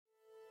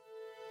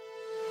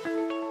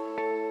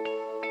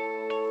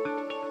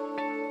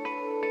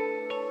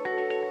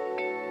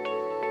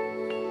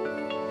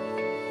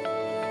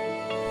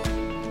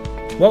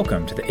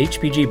Welcome to the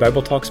HPG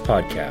Bible Talks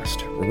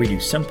podcast, where we do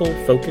simple,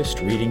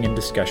 focused reading and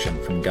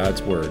discussion from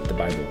God's Word, the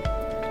Bible.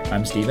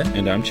 I'm Stephen.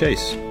 And I'm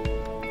Chase.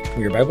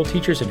 We are Bible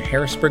teachers in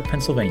Harrisburg,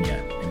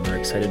 Pennsylvania, and we're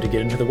excited to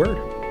get into the Word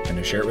and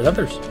to share it with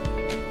others.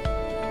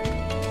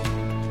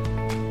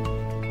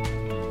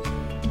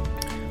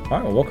 All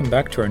right, well, welcome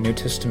back to our New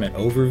Testament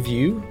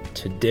overview.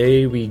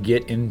 Today we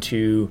get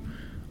into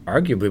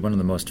arguably one of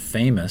the most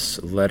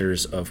famous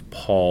letters of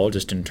Paul,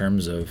 just in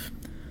terms of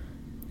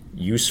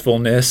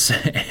usefulness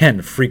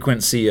and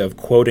frequency of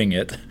quoting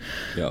it.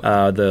 Yep.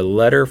 The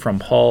letter from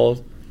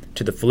Paul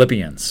to the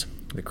Philippians,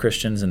 the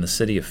Christians in the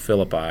city of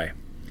Philippi.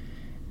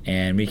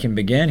 And we can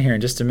begin here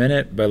in just a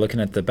minute by looking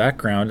at the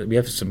background. We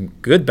have some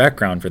good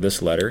background for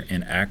this letter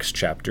in Acts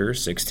chapter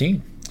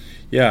 16.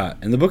 Yeah,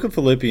 and the book of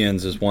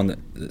Philippians is one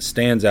that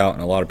stands out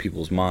in a lot of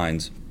people's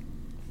minds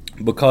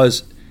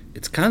because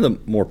it's kind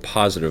of the more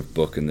positive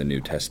book in the New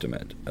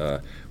Testament.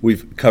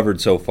 We've covered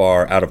so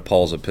far out of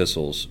Paul's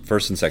epistles,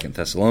 1st and 2nd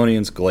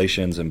Thessalonians,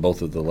 Galatians, and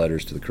both of the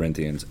letters to the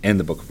Corinthians, and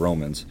the book of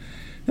Romans.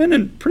 And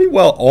in pretty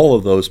well all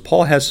of those,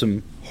 Paul has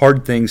some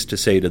hard things to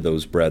say to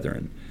those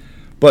brethren.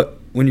 But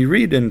when you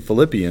read in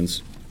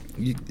Philippians,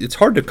 it's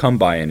hard to come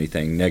by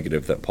anything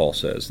negative that Paul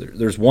says.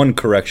 There's one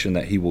correction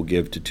that he will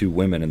give to two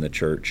women in the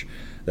church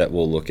that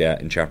we'll look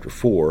at in chapter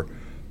 4.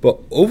 But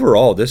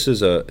overall, this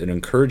is an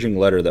encouraging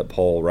letter that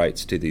Paul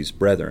writes to these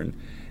brethren.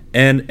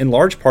 And in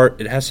large part,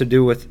 it has to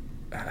do with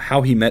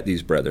how he met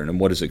these brethren and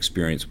what his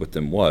experience with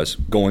them was,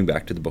 going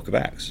back to the book of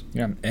Acts.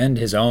 Yeah, and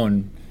his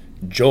own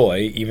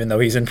joy, even though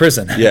he's in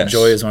prison. Yes.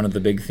 Joy is one of the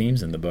big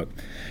themes in the book.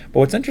 But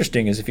what's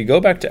interesting is if you go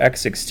back to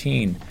Acts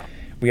 16,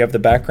 we have the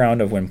background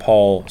of when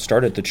Paul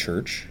started the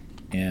church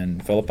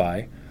in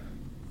Philippi,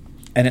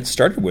 and it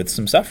started with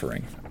some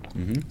suffering.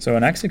 Mm-hmm. So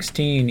in Acts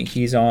 16,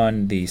 he's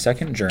on the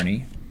second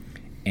journey,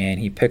 and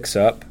he picks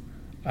up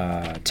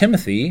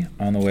Timothy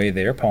on the way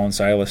there. Paul and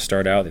Silas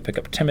start out. They pick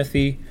up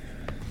Timothy.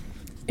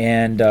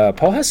 And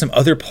Paul has some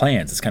other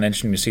plans. It's kind of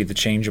interesting to see the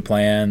change of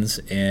plans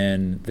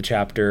in the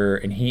chapter.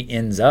 And he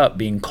ends up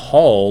being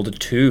called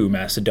to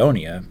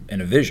Macedonia in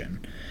a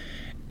vision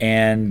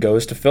and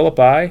goes to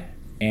Philippi.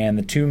 And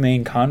the two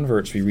main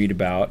converts we read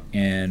about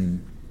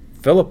in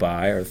Philippi,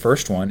 or the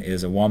first one,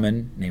 is a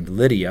woman named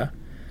Lydia,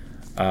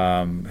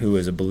 who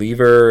is a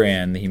believer,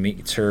 and he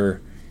meets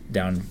her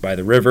down by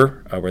the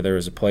river where there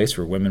was a place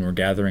where women were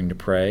gathering to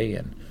pray,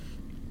 and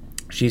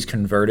she's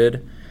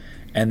converted.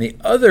 And the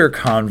other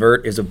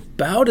convert is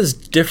about as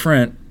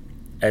different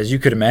as you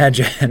could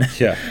imagine.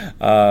 Yeah.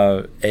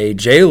 A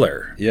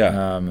jailer,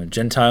 Yeah. a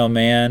Gentile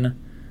man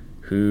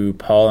who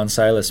Paul and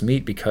Silas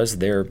meet because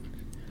they're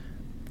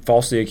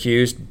falsely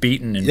accused,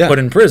 beaten, and put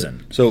in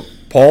prison. So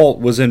Paul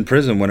was in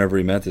prison whenever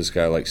he met this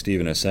guy, like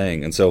Stephen is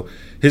saying. And so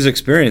his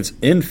experience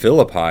in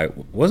Philippi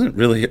wasn't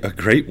really a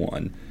great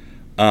one.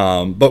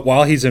 But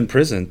while he's in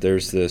prison,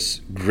 there's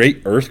this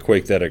great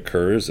earthquake that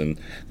occurs, and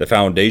the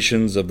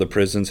foundations of the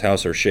prison's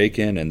house are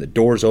shaken, and the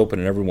doors open,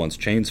 and everyone's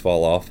chains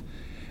fall off.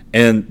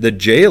 And the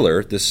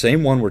jailer, the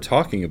same one we're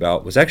talking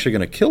about, was actually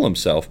going to kill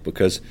himself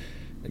because,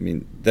 I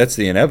mean, that's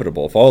the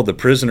inevitable. If all the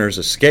prisoners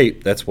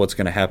escape, that's what's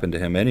going to happen to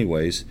him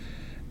anyways.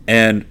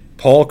 And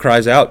Paul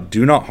cries out,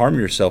 "Do not harm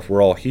yourself,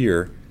 we're all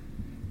here."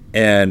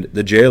 And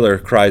the jailer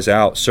cries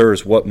out,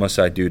 "Sirs, what must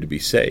I do to be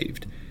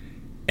saved?"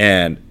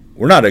 And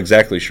we're not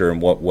exactly sure in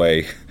what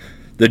way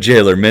the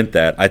jailer meant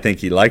that. I think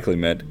he likely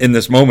meant, in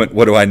this moment,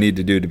 what do I need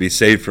to do to be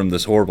saved from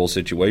this horrible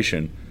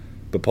situation?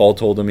 But Paul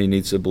told him he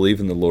needs to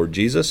believe in the Lord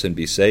Jesus and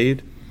be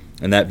saved.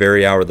 And that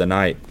very hour of the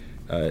night,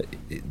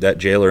 that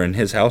jailer and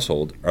his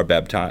household are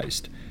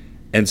baptized.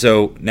 And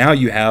so now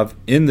you have,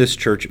 in this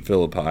church at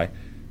Philippi,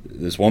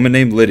 this woman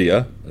named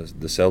Lydia,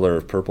 the seller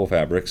of purple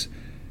fabrics,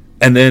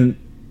 and then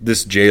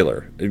this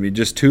jailer. I mean,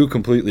 just two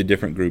completely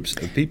different groups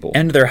of people.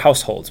 And their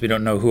households. We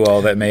don't know who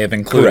all that may have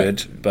included.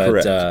 Correct. But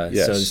Correct.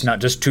 Yes. So it's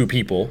not just two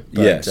people.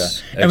 But,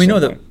 Yes. And we know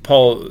Excellent that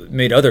Paul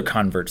made other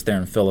converts there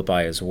in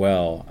Philippi as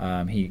well.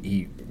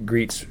 He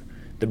greets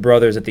the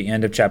brothers at the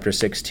end of chapter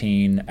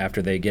 16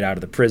 after they get out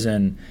of the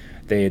prison.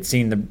 They had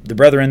seen the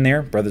brethren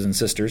there, brothers and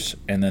sisters,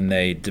 and then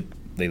they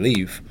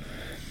leave.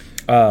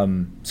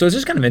 So it's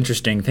just kind of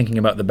interesting thinking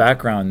about the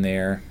background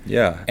there.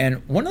 Yeah.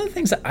 And one of the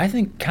things that I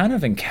think kind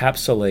of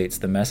encapsulates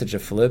the message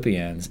of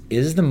Philippians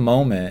is the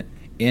moment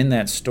in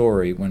that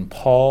story when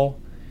Paul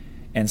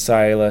and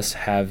Silas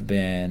have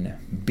been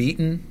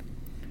beaten,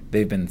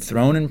 they've been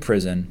thrown in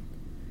prison,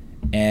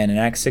 and in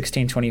Acts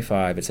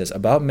 16:25 it says,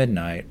 "About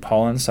midnight,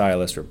 Paul and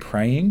Silas were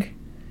praying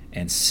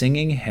and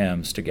singing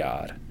hymns to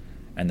God,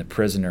 and the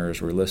prisoners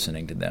were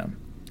listening to them."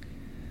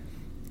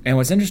 And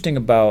what's interesting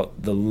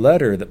about the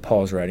letter that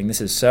Paul's writing,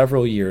 this is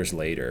several years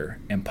later,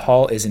 and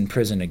Paul is in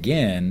prison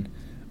again,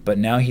 but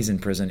now he's in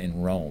prison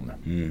in Rome.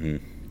 Mm-hmm.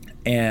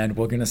 And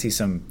we're going to see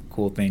some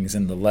cool things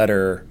in the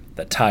letter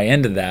that tie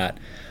into that.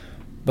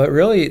 But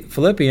really,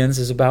 Philippians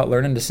is about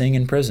learning to sing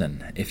in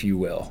prison, if you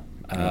will.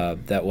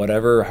 That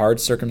whatever hard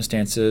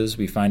circumstances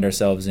we find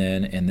ourselves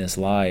in this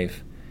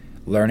life,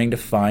 learning to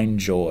find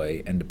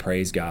joy and to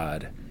praise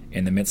God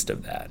in the midst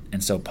of that.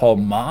 And so Paul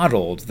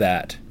modeled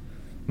that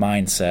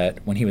mindset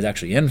when he was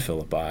actually in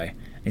Philippi.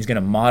 He's going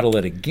to model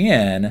it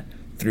again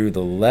through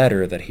the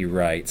letter that he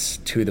writes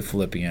to the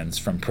Philippians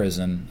from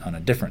prison on a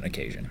different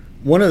occasion.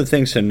 One of the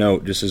things to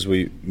note, just as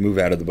we move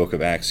out of the book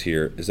of Acts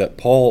here, is that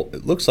Paul,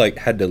 it looks like,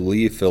 had to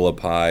leave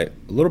Philippi a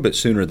little bit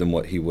sooner than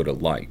what he would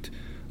have liked.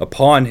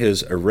 Upon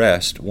his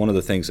arrest, one of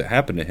the things that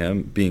happened to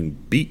him, being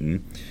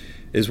beaten,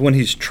 is when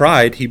he's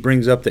tried, he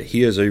brings up that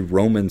he is a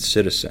Roman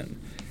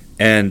citizen.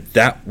 And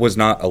that was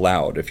not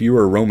allowed. If you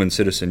were a Roman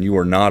citizen, you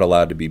were not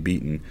allowed to be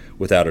beaten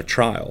without a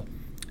trial.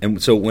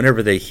 And so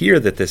whenever they hear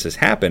that this has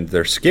happened,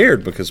 they're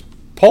scared because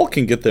Paul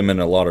can get them in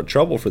a lot of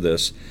trouble for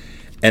this,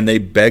 and they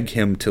beg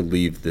him to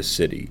leave the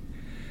city.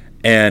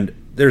 And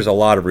there's a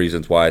lot of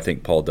reasons why I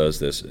think Paul does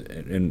this.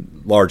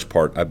 In large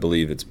part, I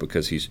believe it's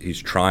because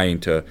he's trying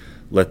to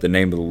let the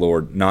name of the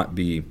Lord not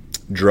be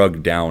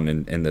drugged down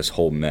in this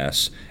whole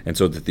mess, and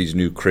so that these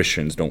new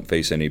Christians don't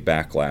face any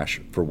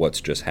backlash for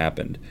what's just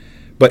happened.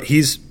 But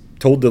he's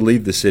told to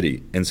leave the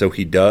city, and so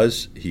he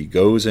does. He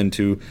goes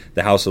into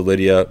the house of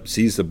Lydia,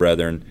 sees the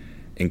brethren,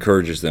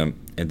 encourages them,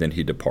 and then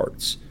he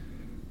departs.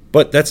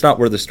 But that's not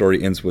where the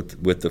story ends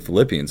with the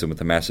Philippians and with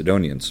the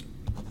Macedonians.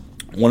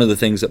 One of the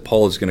things that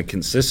Paul is going to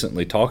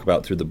consistently talk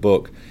about through the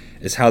book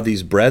is how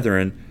these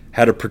brethren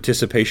had a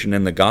participation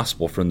in the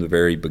gospel from the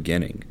very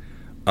beginning.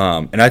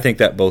 And I think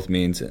that both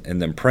means in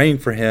them praying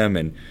for him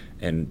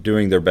and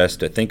doing their best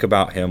to think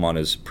about him on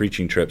his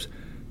preaching trips.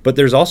 But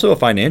there's also a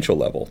financial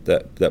level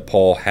that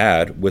Paul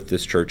had with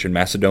this church in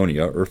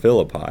Macedonia or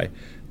Philippi,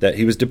 that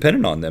he was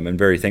dependent on them and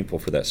very thankful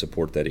for that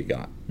support that he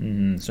got.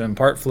 Mm-hmm. So in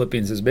part,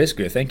 Philippians is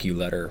basically a thank you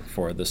letter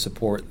for the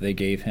support they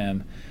gave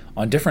him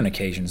on different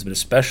occasions, but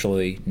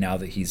especially now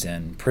that he's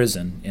in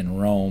prison in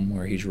Rome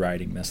where he's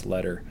writing this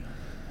letter.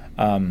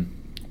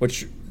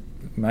 Which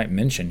we might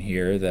mention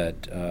here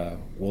that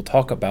we'll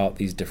talk about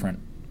these different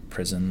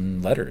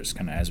prison letters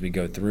kind of as we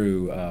go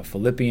through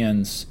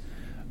Philippians,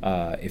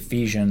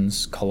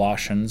 Ephesians,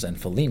 Colossians,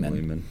 and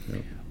Philemon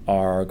yep.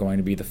 are going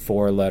to be the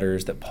 4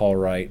 letters that Paul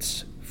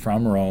writes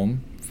from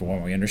Rome, from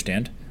what we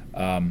understand,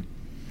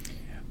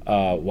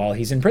 while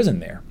he's in prison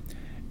there.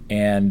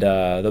 And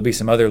there'll be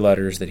some other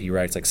letters that he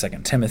writes, like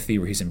 2 Timothy,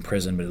 where he's in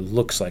prison, but it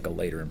looks like a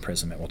later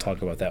imprisonment. We'll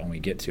talk about that when we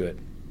get to it.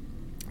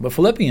 But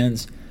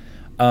Philippians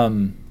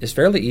is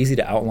fairly easy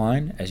to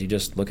outline as you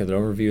just look at the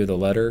overview of the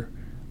letter.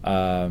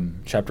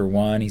 Chapter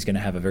 1, he's going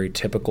to have a very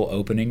typical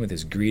opening with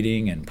his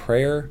greeting and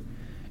prayer.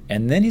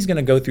 And then he's going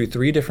to go through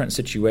 3 different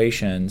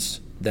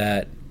situations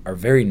that are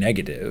very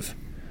negative,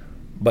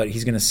 but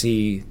he's going to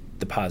see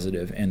the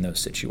positive in those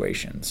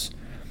situations.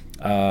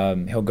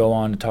 He'll go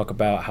on to talk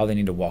about how they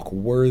need to walk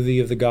worthy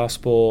of the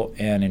gospel.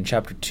 And in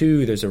chapter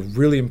 2, there's a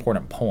really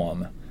important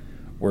poem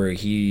where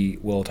he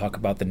will talk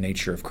about the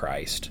nature of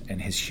Christ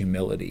and his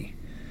humility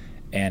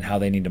and how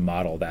they need to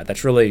model that.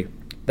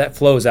 That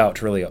flows out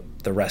to really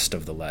the rest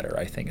of the letter,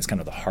 I think. It's kind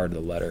of the heart of the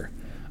letter.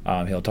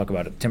 He'll talk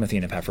about Timothy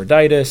and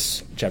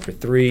Epaphroditus. Chapter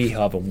 3,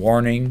 he'll have a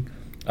warning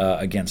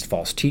against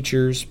false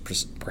teachers,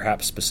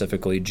 perhaps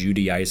specifically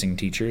Judaizing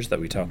teachers that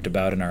we talked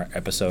about in our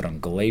episode on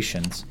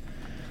Galatians.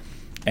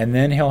 And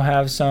then he'll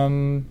have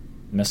some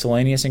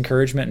miscellaneous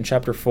encouragement in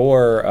chapter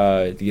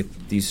 4,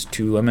 these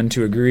 2 women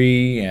to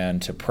agree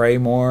and to pray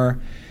more,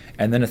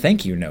 and then a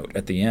thank you note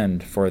at the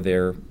end for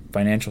their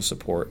financial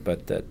support,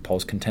 but that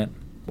Paul's content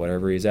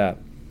whatever he's at.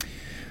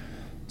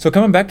 So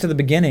coming back to the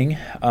beginning,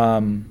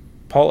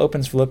 Paul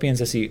opens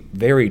Philippians as he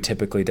very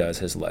typically does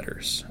his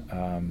letters,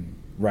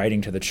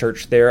 writing to the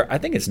church there. I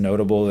think it's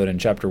notable that in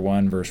chapter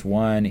 1, verse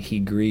 1, he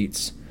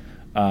greets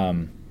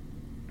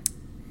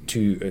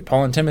to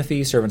Paul and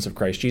Timothy, servants of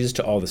Christ Jesus,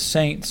 to all the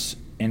saints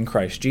in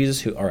Christ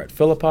Jesus who are at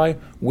Philippi,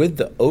 with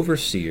the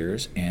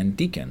overseers and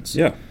deacons.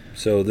 Yeah.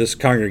 So this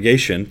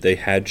congregation, they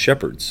had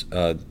shepherds.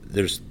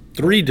 There's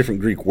 3 different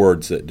Greek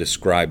words that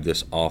describe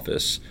this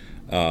office.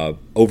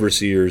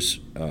 Overseers,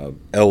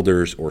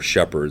 elders, or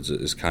shepherds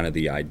is kind of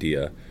the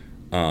idea.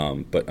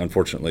 But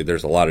unfortunately,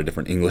 there's a lot of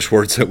different English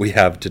words that we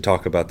have to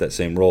talk about that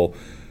same role.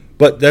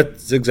 But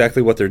that's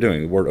exactly what they're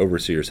doing. The word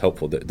overseer is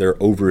helpful.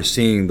 They're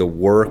overseeing the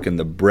work and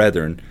the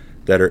brethren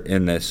that are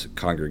in this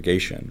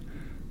congregation.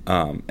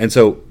 And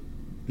so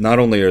not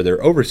only are there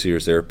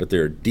overseers there, but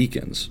there are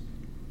deacons.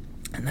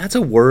 And that's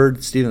a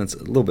word, Stephen, that's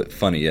a little bit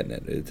funny, isn't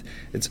it?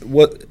 It's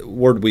what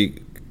word we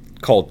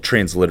call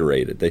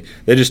transliterated.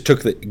 They just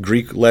took the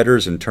Greek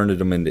letters and turned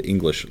them into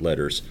English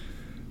letters.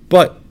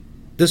 But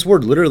this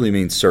word literally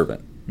means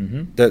servant.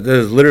 Mm-hmm. That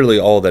is literally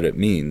all that it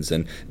means.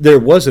 And there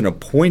was an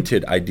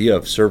appointed idea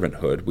of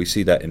servanthood. We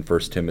see that in 1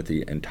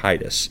 Timothy and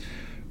Titus.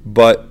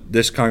 But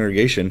this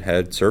congregation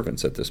had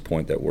servants at this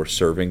point that were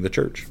serving the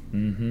church.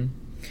 Mm-hmm.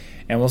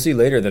 And we'll see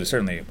later that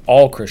certainly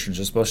all Christians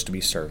are supposed to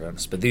be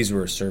servants, but these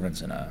were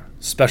servants in a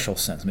special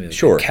sense, maybe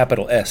like a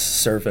capital S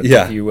servant,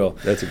 if you will.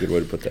 That's a good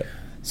way to put that.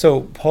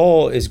 So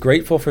Paul is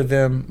grateful for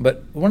them,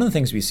 but one of the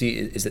things we see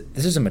is that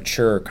this is a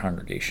mature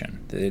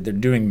congregation. They're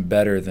doing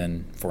better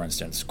than, for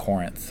instance,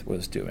 Corinth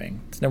was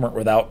doing. They weren't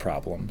without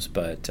problems,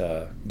 but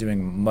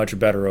doing much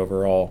better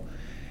overall.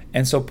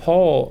 And so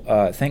Paul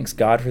thanks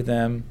God for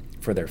them,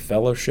 for their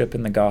fellowship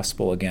in the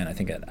gospel. Again, I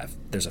think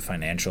there's a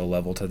financial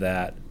level to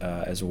that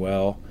as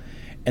well.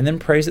 And then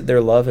prays that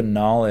their love and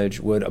knowledge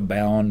would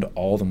abound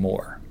all the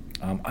more.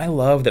 I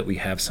love that we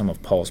have some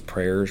of Paul's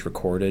prayers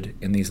recorded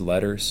in these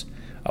letters.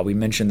 We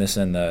mentioned this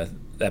in the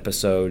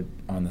episode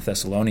on the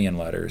Thessalonian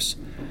letters,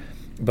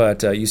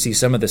 but you see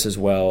some of this as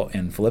well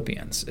in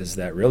Philippians, is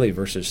that really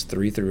verses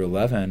 3 through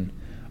 11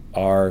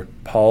 are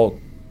Paul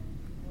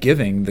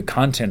giving the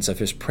contents of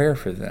his prayer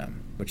for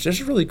them, which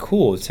is really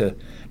cool to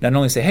not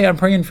only say, hey, I'm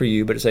praying for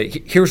you, but to say,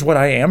 here's what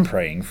I am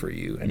praying for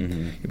you.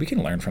 And we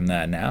can learn from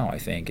that now, I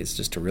think. It's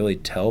just to really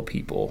tell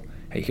people,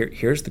 hey,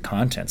 here's the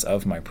contents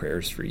of my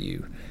prayers for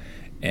you.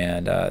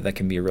 And that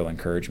can be a real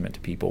encouragement to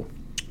people.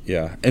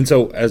 Yeah. And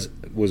so, as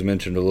was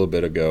mentioned a little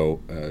bit ago,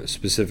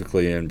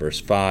 specifically in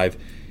verse 5,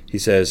 he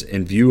says,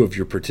 in view of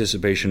your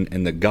participation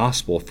in the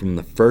gospel from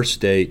the first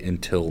day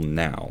until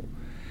now.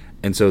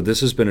 And so this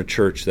has been a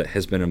church that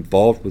has been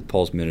involved with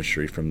Paul's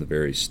ministry from the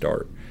very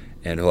start.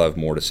 And he'll have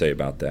more to say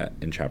about that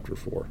in chapter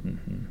 4.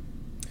 Mm-hmm.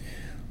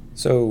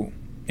 So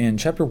in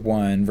chapter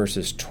 1,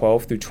 verses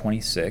 12 through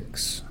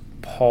 26,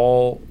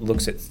 Paul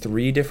looks at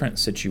 3 different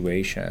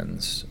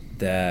situations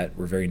that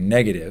were very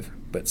negative,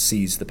 but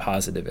sees the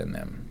positive in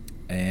them.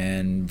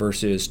 And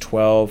verses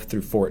 12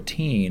 through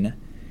 14,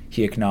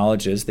 he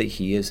acknowledges that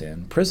he is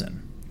in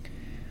prison.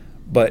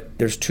 But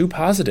there's 2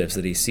 positives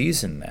that he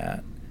sees in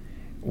that.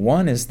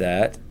 One is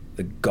that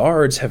the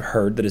guards have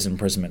heard that his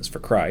imprisonment is for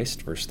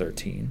Christ, verse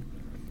 13.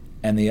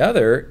 And the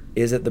other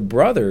is that the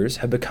brothers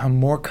have become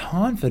more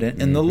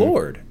confident in the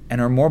Lord and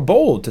are more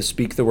bold to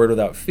speak the word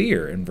without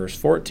fear, in verse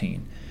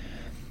 14.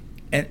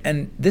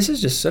 And this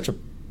is just such a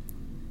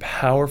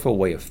powerful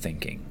way of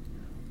thinking.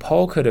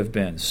 Paul could have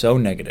been so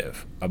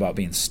negative about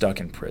being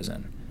stuck in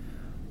prison.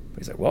 But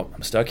he's like, well,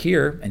 I'm stuck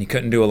here. And he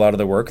couldn't do a lot of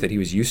the work that he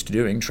was used to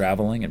doing,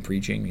 traveling and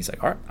preaching. He's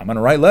like, all right, I'm going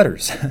to write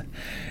letters.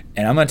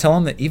 And I'm going to tell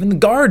them that even the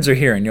guards are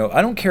here. And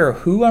I don't care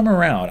who I'm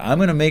around. I'm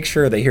going to make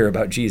sure they hear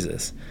about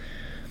Jesus.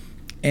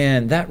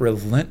 And that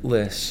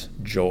relentless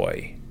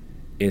joy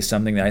is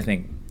something that I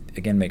think,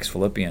 again, makes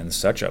Philippians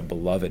such a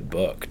beloved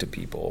book to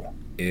people,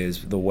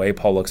 is the way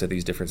Paul looks at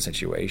these different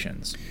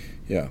situations.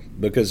 Yeah,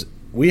 because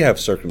we have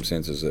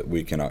circumstances that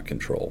we cannot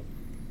control.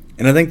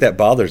 And I think that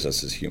bothers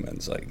us as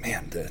humans. Like,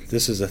 man,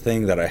 this is a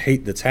thing that I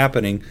hate that's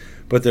happening,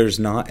 but there's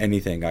not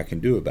anything I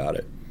can do about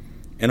it.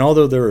 And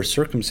although there are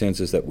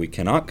circumstances that we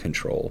cannot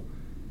control,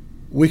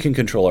 we can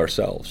control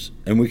ourselves,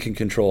 and we can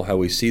control how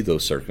we see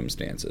those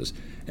circumstances.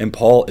 And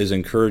Paul is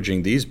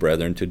encouraging these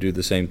brethren to do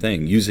the same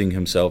thing, using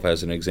himself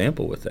as an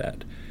example with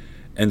that.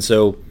 And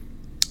so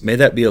may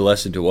that be a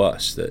lesson to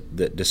us,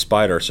 that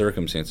despite our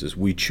circumstances,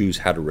 we choose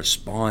how to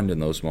respond in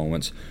those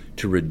moments,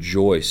 to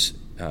rejoice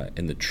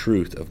in the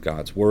truth of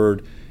God's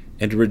word,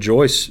 and to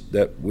rejoice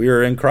that we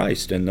are in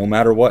Christ, and no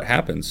matter what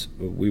happens,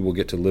 we will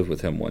get to live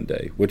with him one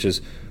day, which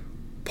is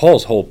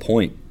Paul's whole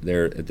point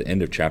there at the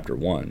end of chapter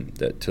 1,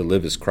 that to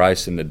live is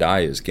Christ and to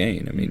die is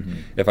gain. I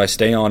mean, if I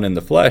stay on in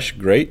the flesh,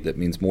 great, that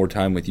means more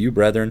time with you,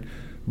 brethren.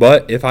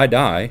 But if I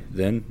die,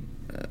 then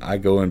I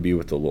go and be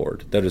with the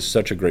Lord. That is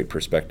such a great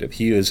perspective.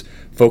 He is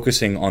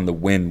focusing on the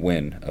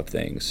win-win of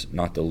things,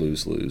 not the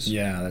lose-lose.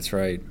 Yeah, that's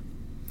right.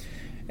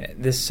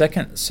 This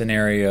second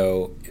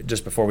scenario,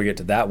 just before we get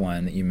to that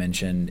one that you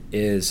mentioned,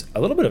 is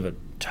a little bit of a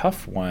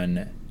tough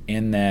one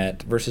in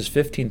that verses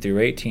 15 through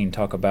 18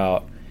 talk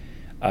about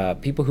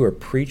people who are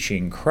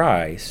preaching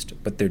Christ,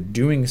 but they're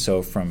doing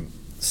so from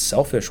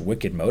selfish,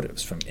 wicked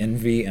motives, from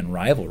envy and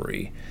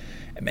rivalry.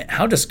 I mean,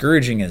 how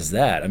discouraging is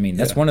that? I mean,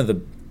 that's one of the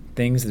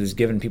things that has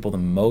given people the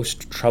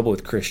most trouble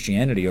with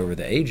Christianity over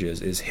the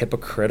ages, is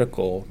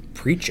hypocritical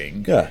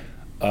preaching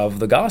of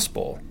the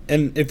gospel.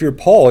 And if you're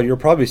Paul, you're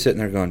probably sitting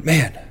there going,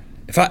 man,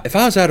 if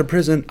I was out of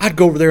prison, I'd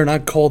go over there and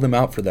I'd call them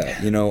out for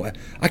that.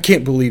 I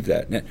can't believe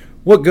that.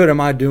 What good am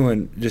I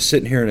doing just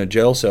sitting here in a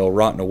jail cell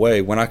rotting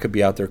away when I could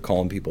be out there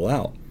calling people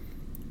out?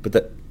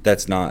 But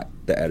that's not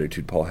the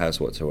attitude Paul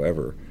has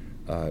whatsoever.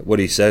 What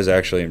he says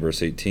actually in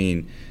verse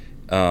 18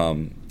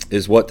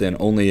 is, what then?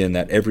 Only in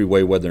that every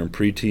way, whether in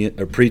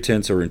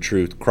pretense or in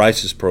truth,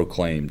 Christ is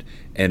proclaimed,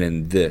 and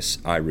in this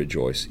I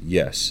rejoice.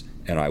 Yes,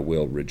 and I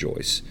will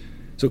rejoice.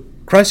 So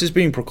Christ is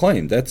being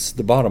proclaimed. That's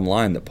the bottom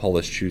line that Paul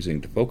is choosing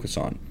to focus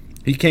on.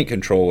 He can't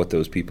control what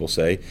those people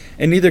say,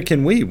 and neither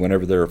can we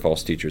whenever there are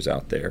false teachers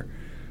out there.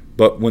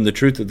 But when the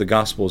truth of the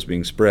gospel is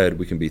being spread,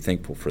 we can be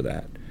thankful for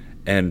that.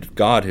 And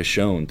God has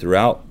shown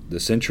throughout the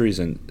centuries,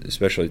 and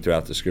especially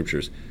throughout the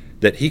scriptures,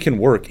 that he can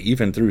work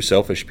even through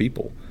selfish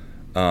people.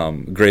 A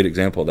great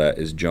example of that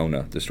is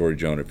Jonah, the story of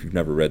Jonah. If you've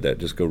never read that,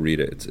 just go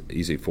read it. It's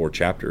easy, 4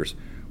 chapters,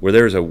 where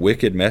there's a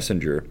wicked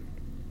messenger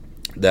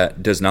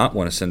that does not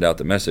want to send out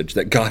the message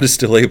that God is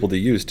still able to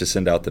use to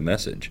send out the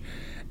message.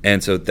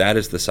 And so that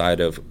is the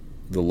side of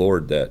the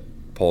Lord that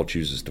Paul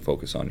chooses to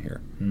focus on here.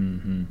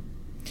 Mm-hmm.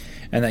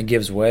 And that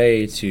gives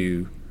way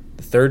to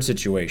the third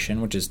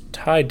situation, which is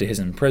tied to his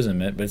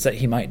imprisonment, but it's that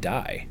he might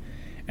die.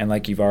 And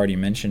like you've already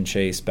mentioned,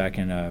 Chase, back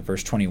in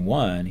verse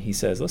 21, he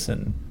says,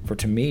 listen, for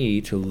to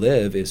me to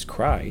live is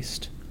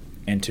Christ,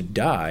 and to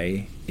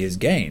die is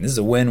gain. This is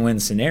a win-win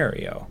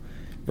scenario.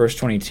 Verse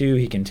 22,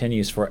 he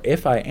continues, "For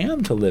if I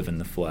am to live in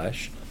the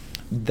flesh,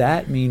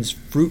 that means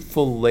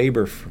fruitful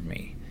labor for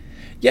me.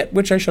 Yet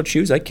which I shall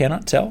choose, I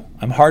cannot tell.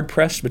 I'm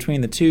hard-pressed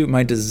between the two.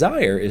 My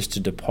desire is to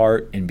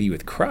depart and be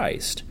with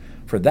Christ,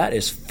 for that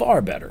is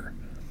far better.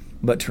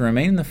 But to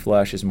remain in the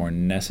flesh is more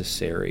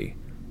necessary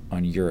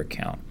on your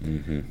account."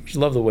 I just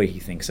love the way he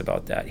thinks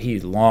about that. He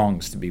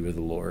longs to be with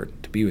the Lord,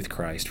 to be with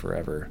Christ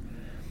forever.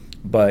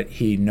 But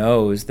he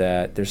knows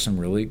that there's some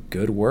really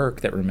good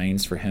work that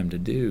remains for him to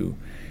do.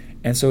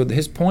 And so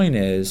his point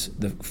is,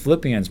 the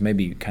Philippians may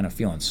be kind of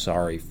feeling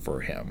sorry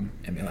for him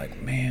and be like,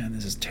 "Man,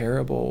 this is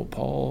terrible,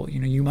 Paul.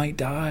 You might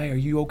die. Are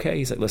you okay?"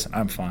 He's like, "Listen,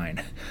 I'm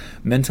fine."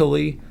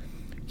 Mentally,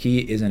 he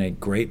is in a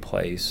great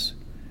place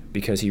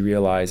because he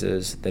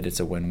realizes that it's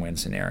a win-win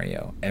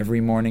scenario. Every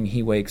morning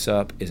he wakes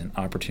up is an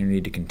opportunity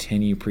to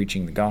continue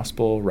preaching the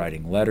gospel,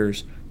 writing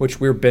letters,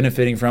 which we're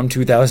benefiting from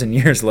 2,000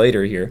 years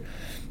later here.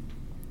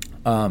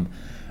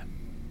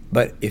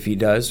 But if he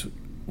does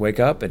wake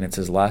up and it's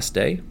his last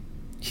day,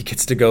 he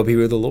gets to go be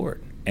with the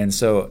Lord. And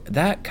so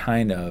that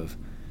kind of,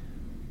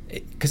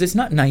 because it's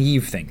not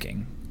naive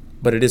thinking,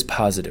 but it is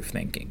positive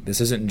thinking.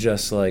 This isn't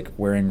just like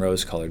wearing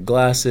rose-colored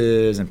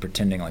glasses and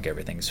pretending like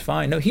everything's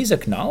fine. No, he's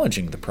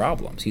acknowledging the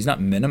problems. He's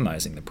not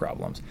minimizing the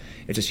problems.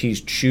 It's just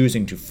he's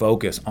choosing to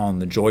focus on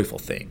the joyful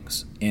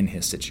things in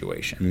his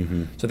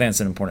situation. So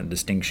that's an important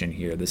distinction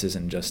here. This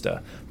isn't just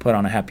a put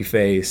on a happy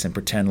face and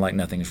pretend like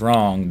nothing's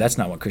wrong. That's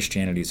not what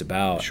Christianity is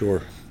about.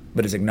 Sure.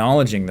 But it's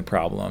acknowledging the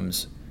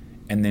problems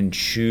and then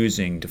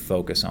choosing to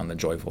focus on the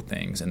joyful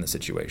things in the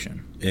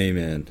situation.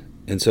 Amen.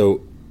 And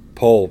so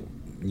Paul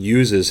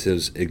uses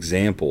his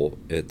example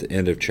at the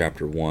end of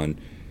chapter 1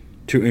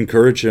 to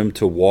encourage them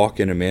to walk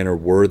in a manner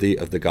worthy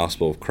of the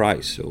gospel of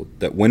Christ, so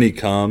that when he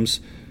comes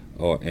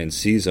and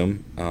sees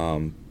them,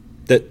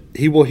 that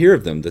he will hear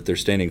of them, that they're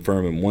standing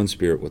firm in one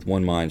spirit with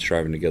one mind,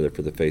 striving together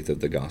for the faith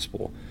of the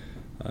gospel.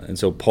 And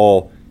so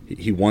Paul,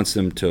 he wants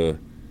them to,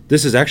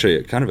 this is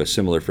actually kind of a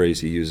similar phrase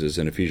he uses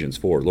in Ephesians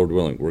 4. Lord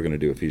willing, we're going to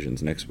do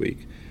Ephesians next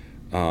week.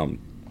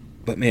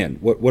 But man,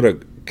 what a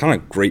kind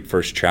of great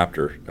first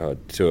chapter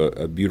to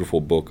a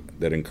beautiful book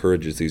that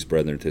encourages these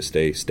brethren to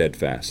stay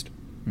steadfast.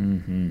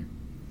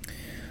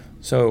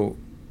 So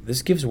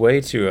this gives way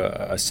to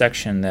a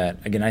section that,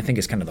 again, I think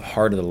is kind of the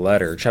heart of the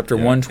letter. Chapter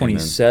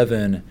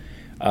 127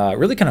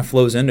 really kind of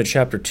flows into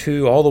chapter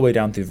 2 all the way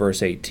down through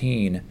verse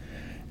 18.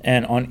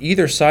 And on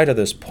either side of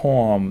this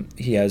poem,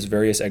 he has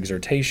various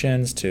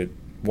exhortations to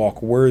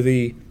walk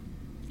worthy.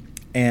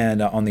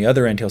 And on the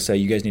other end, he'll say,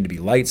 you guys need to be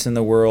lights in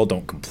the world,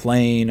 don't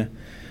complain.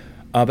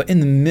 But in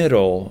the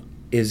middle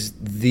is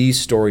the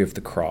story of the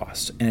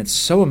cross. And it's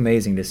so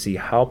amazing to see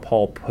how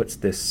Paul puts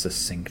this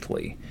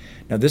succinctly.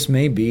 Now, this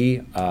may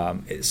be,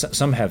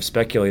 some have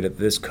speculated that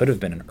this could have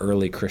been an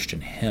early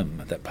Christian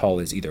hymn that Paul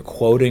is either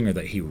quoting or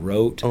that he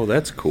wrote. Oh,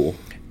 that's cool.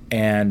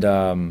 And,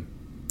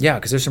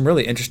 because there's some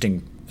really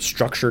interesting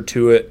structure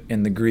to it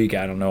in the Greek.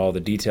 I don't know all the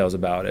details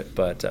about it,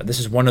 but this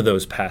is one of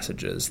those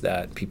passages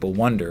that people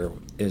wonder,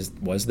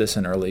 was this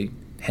an early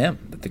hymn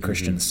that the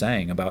Christians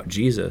sang about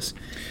Jesus?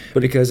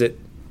 But because it...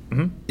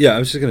 Yeah, I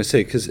was just going to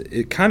say, because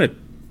it kind of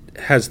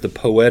has the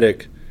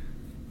poetic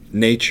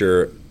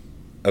nature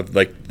of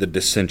like the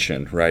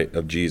dissension, right,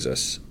 of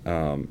Jesus.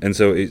 And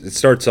so it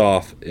starts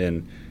off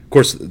in, of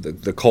course,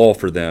 the call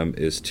for them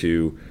is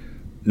to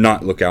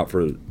not look out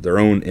for their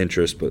own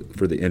interest, but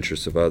for the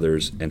interests of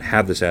others, and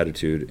have this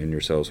attitude in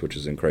yourselves, which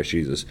is in Christ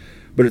Jesus.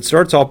 But it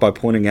starts off by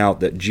pointing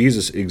out that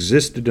Jesus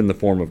existed in the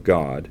form of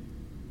God,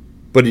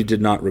 but he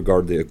did not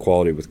regard the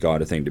equality with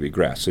God a thing to be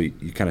grasped. So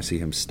you kind of see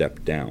him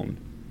step down.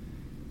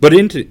 But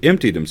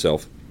emptied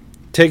himself,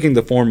 taking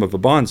the form of a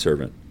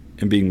bondservant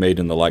and being made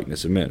in the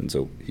likeness of men.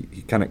 So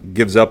he kind of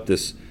gives up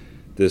this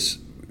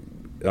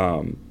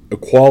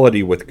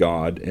equality with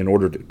God in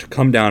order to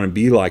come down and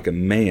be like a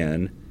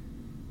man.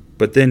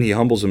 But then he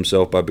humbles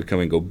himself by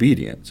becoming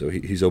obedient. So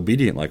he's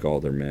obedient like all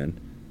other men,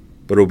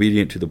 but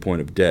obedient to the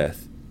point of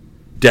death.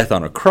 Death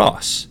on a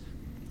cross.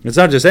 It's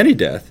not just any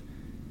death,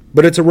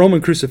 but it's a Roman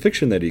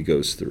crucifixion that he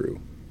goes through.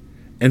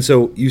 And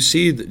so you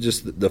see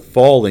just the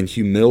fall in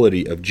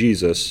humility of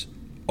Jesus,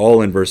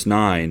 all in verse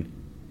 9.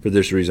 For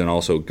this reason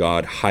also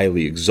God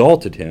highly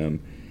exalted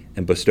him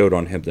and bestowed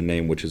on him the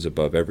name which is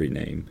above every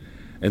name.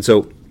 And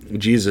so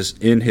Jesus,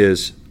 in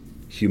his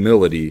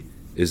humility,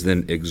 is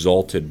then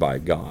exalted by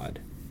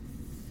God.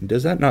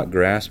 Does that not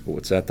grasp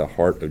what's at the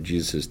heart of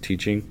Jesus'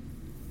 teaching?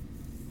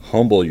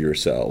 Humble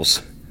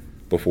yourselves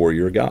before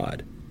your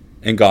God,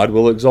 and God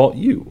will exalt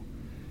you.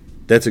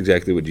 That's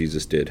exactly what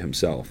Jesus did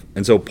himself.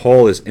 And so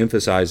Paul is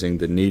emphasizing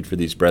the need for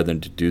these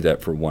brethren to do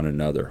that for one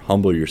another.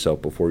 Humble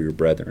yourself before your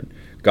brethren.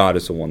 God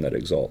is the one that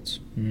exalts.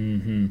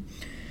 And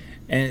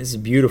it's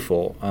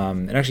beautiful.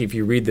 And actually, if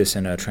you read this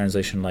in a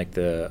translation like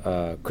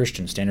the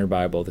Christian Standard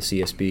Bible, the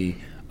CSB,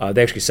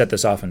 they actually set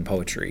this off in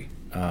poetry.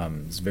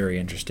 It's very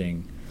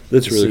interesting.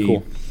 That's really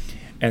cool.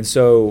 And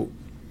so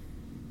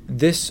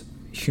this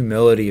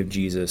humility of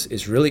Jesus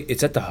is really,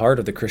 it's at the heart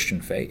of the Christian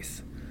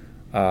faith.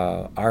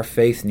 Our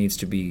faith needs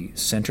to be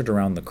centered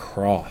around the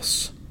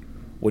cross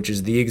which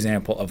is the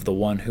example of the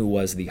one who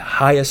was the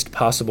highest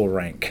possible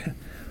rank,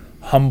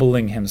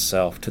 humbling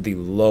himself to the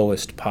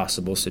lowest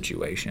possible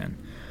situation.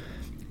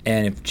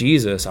 And if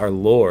Jesus, our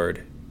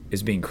Lord,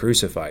 is being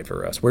crucified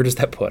for us, where does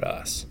that put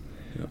us?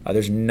 Yeah.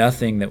 There's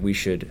nothing that we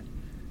should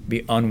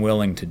be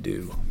unwilling to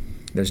do.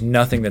 There's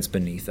nothing that's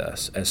beneath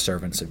us as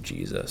servants of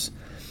Jesus.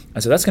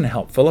 And so that's going to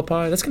help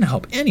Philippi. That's going to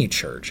help any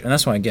church. And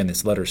that's why, again,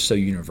 this letter is so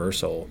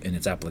universal in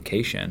its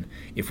application.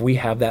 If we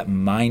have that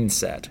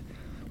mindset,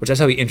 which that's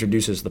how he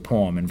introduces the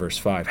poem in verse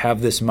 5,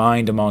 have this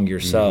mind among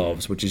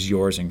yourselves, which is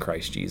yours in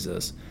Christ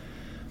Jesus.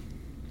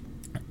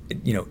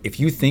 If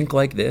you think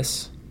like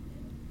this,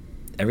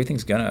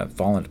 everything's going to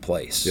fall into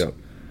place. Yep.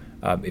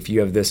 If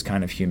you have this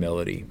kind of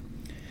humility.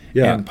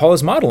 Yeah. And Paul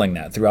is modeling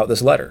that throughout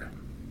this letter.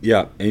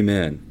 Yeah,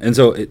 amen. And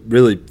so it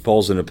really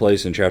falls into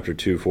place in chapter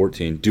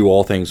 2:14. Do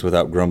all things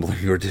without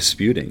grumbling or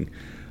disputing.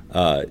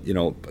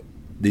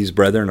 These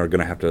brethren are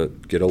going to have to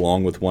get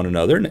along with one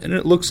another. And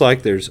it looks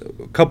like there's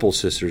a couple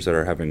sisters that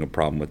are having a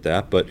problem with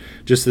that. But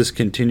just this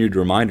continued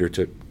reminder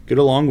to get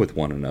along with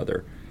one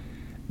another.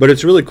 But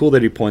it's really cool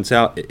that he points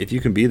out, if you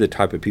can be the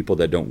type of people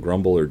that don't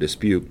grumble or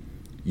dispute,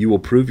 you will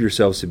prove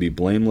yourselves to be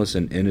blameless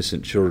and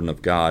innocent children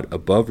of God,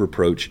 above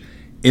reproach,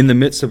 in the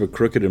midst of a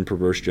crooked and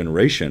perverse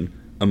generation,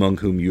 among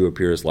whom you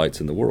appear as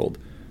lights in the world.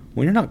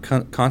 When you're not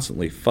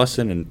constantly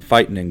fussing and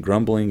fighting and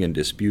grumbling and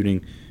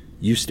disputing,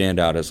 you stand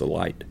out as a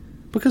light.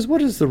 Because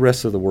what does the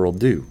rest of the world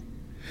do?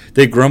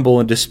 They grumble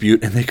and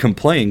dispute and they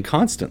complain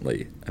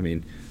constantly. I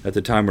mean, at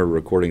the time we're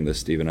recording this,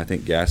 Stephen, I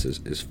think gas is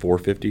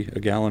 $4.50 a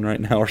gallon right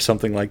now or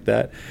something like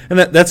that. And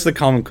that's the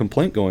common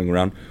complaint going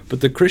around.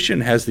 But the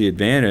Christian has the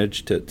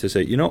advantage to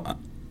say,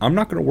 I'm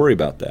not going to worry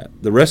about that.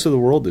 The rest of the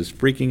world is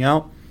freaking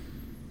out,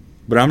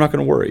 but I'm not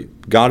going to worry.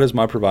 God is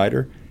my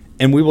provider.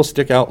 And we will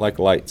stick out like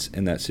lights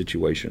in that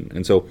situation.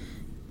 And so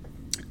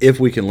if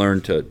we can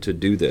learn to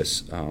do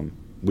this,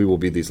 we will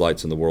be these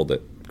lights in the world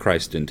that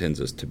Christ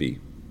intends us to be.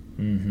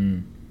 Mm-hmm.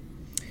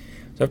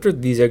 So after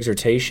these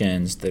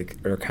exhortations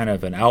that are kind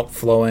of an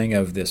outflowing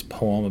of this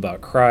poem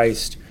about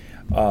Christ,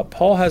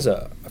 Paul has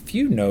a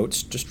few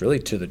notes just really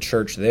to the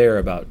church there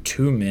about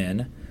two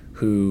men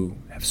who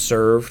have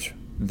served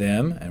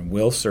them and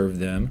will serve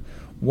them.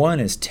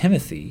 One is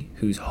Timothy,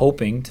 who's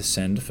hoping to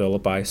send to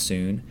Philippi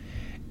soon.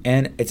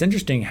 And it's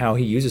interesting how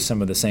he uses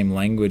some of the same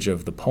language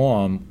of the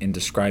poem in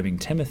describing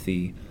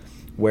Timothy,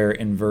 where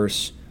in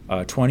verse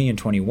 20 and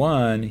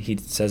 21, he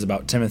says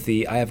about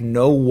Timothy, I have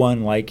no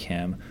one like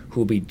him who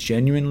will be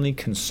genuinely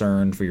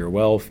concerned for your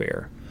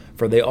welfare,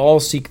 for they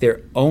all seek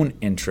their own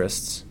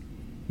interests,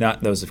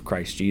 not those of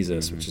Christ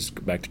Jesus, which is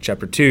back to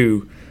chapter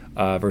 2,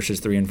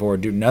 verses 3 and 4.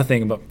 Do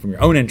nothing but from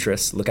your own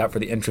interests, look out for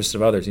the interests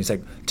of others. And he's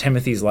like,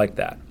 Timothy's like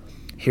that.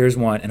 Here's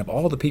one. And of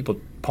all the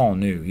people Paul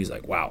knew, he's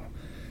like, wow.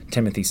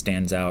 Timothy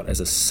stands out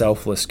as a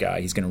selfless guy.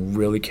 He's going to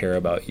really care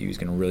about you. He's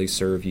going to really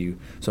serve you.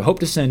 So hope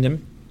to send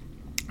him.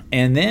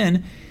 And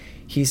then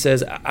he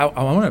says, I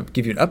want to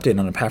give you an update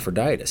on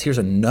Epaphroditus. Here's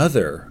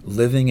another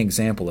living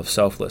example of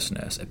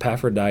selflessness.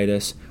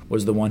 Epaphroditus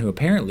was the one who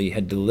apparently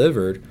had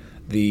delivered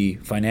the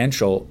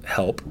financial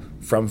help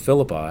from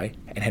Philippi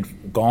and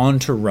had gone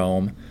to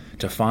Rome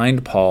to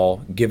find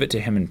Paul, give it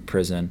to him in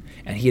prison.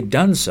 And he had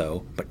done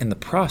so, but in the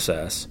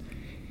process,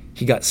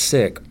 he got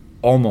sick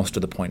almost to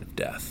the point of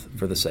death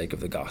for the sake of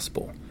the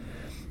gospel.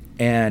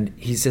 And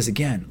he says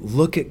again,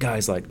 look at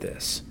guys like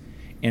this.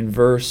 In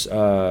verse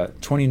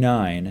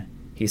 29,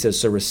 he says,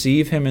 so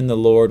receive him in the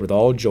Lord with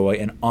all joy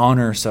and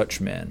honor such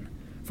men,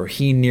 for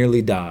he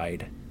nearly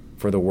died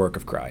for the work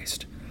of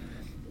Christ.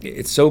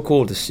 It's so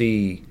cool to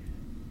see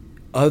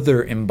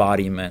other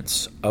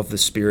embodiments of the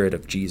spirit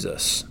of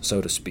Jesus, so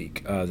to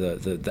speak,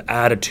 the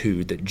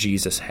attitude that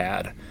Jesus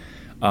had.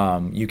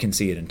 You can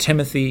see it in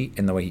Timothy,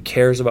 in the way he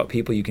cares about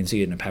people. You can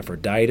see it in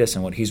Epaphroditus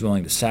and what he's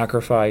willing to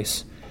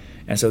sacrifice.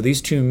 And so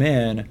these two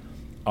men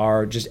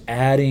are just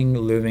adding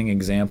living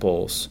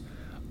examples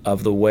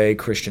of the way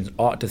Christians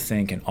ought to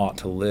think and ought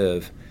to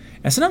live.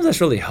 And sometimes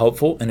that's really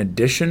helpful in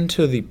addition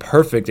to the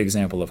perfect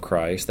example of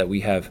Christ, that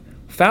we have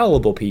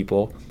fallible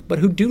people, but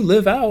who do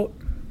live out,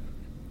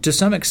 to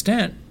some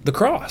extent, the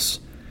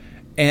cross.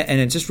 And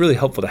it's just really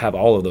helpful to have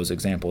all of those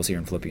examples here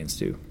in Philippians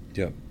 2.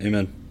 Yeah,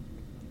 amen.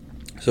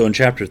 So in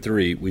chapter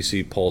 3, we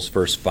see Paul's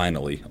first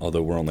finally,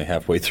 although we're only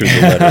halfway through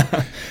the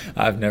letter.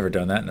 I've never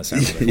done that in a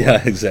sermon before.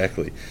 Yeah,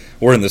 exactly.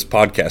 We're in this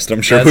podcast.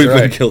 I'm sure we've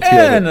been guilty of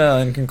it. And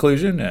in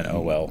conclusion,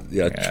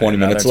 20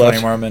 minutes 20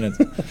 left. more minutes.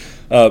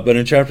 But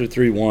in chapter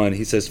 3:1,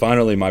 he says,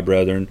 finally, my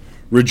brethren,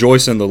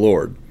 rejoice in the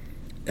Lord.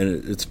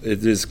 And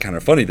it is kind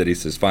of funny that he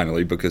says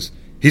finally, because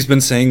he's been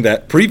saying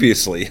that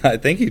previously. I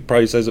think he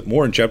probably says it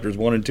more in chapters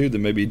 1 and 2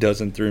 than maybe he does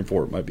in 3 and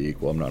 4. It might be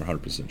equal. I'm not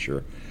 100%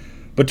 sure.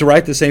 But to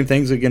write the same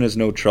things again is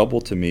no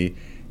trouble to me,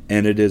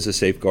 and it is a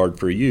safeguard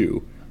for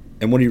you.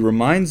 And what he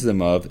reminds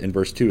them of in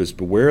verse 2 is,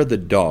 beware of the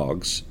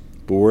dogs,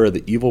 beware of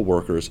the evil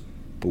workers,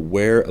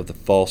 beware of the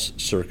false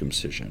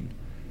circumcision.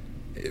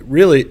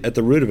 Really, at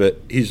the root of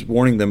it, he's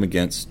warning them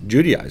against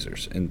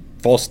Judaizers and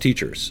false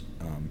teachers.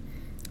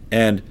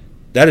 And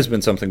that has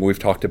been something we've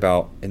talked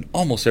about in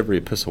almost every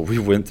epistle we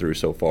went through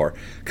so far,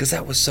 because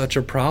that was such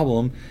a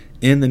problem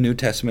in the New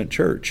Testament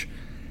church.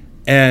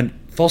 And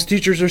false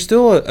teachers are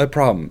still a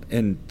problem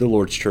in the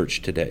Lord's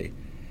church today.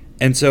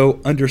 And so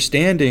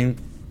understanding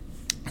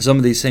some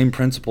of these same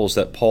principles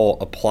that Paul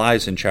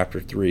applies in chapter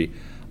 3,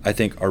 I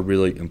think are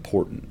really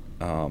important.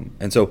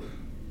 And so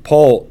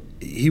Paul,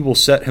 he will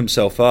set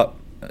himself up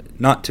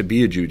not to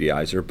be a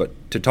Judaizer, but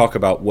to talk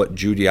about what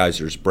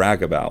Judaizers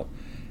brag about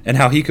and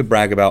how he could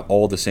brag about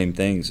all the same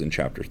things in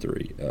chapter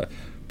 3.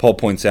 Paul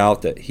points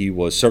out that he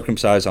was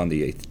circumcised on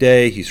the 8th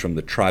day. He's from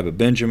the tribe of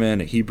Benjamin,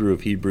 a Hebrew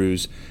of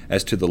Hebrews.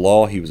 As to the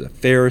law, he was a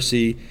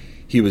Pharisee.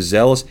 He was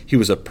zealous. He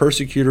was a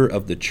persecutor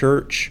of the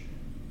church.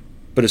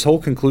 But his whole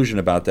conclusion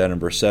about that in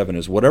verse 7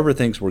 is, whatever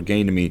things were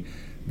gained to me,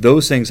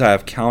 those things I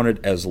have counted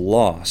as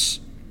loss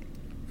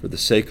for the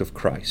sake of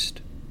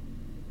Christ.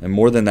 And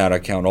more than that, I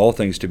count all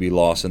things to be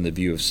lost in the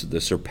view of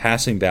the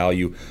surpassing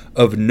value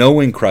of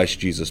knowing Christ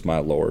Jesus my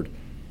Lord,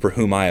 for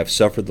whom I have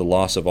suffered the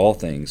loss of all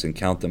things and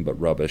count them but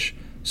rubbish,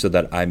 so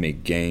that I may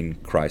gain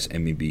Christ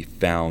and may be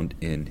found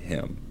in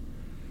him.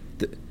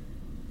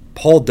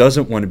 Paul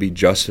doesn't want to be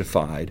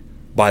justified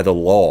by the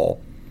law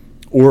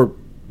or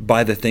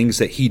by the things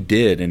that he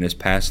did in his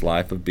past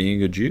life of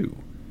being a Jew.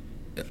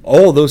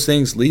 All those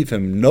things leave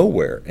him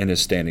nowhere in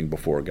his standing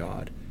before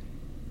God.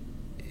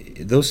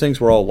 Those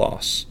things were all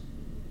loss.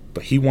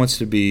 But he wants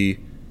to be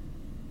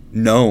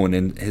known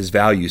and his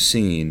value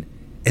seen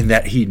in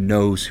that he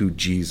knows who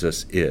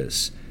Jesus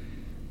is.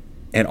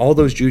 And all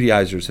those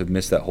Judaizers have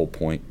missed that whole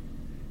point.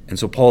 And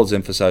so Paul is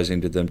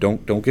emphasizing to them,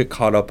 don't get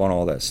caught up on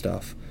all that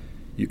stuff.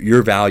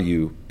 Your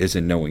value is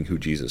in knowing who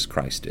Jesus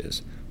Christ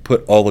is.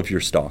 Put all of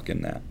your stock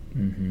in that.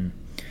 Mm-hmm.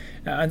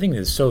 I think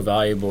it's so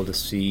valuable to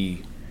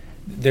see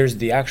there's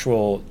the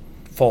actual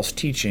false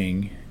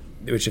teaching,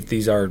 which if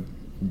these are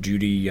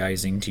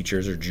Judaizing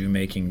teachers or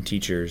Jew-making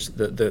teachers,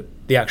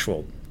 the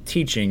actual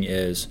teaching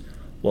is,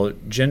 well,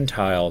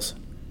 Gentiles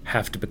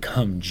have to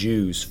become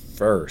Jews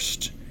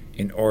first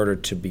in order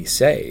to be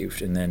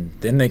saved, and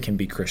then they can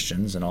be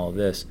Christians and all of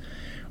this,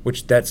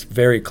 which that's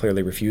very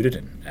clearly refuted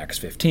in Acts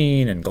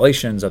 15 and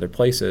Galatians, other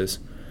places.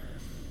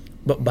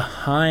 But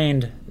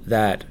behind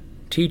that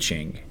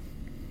teaching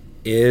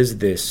is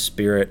this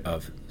spirit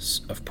of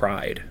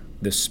pride,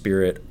 this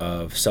spirit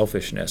of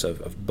selfishness,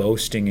 of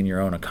boasting in your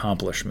own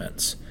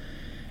accomplishments.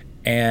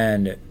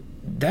 And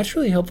that's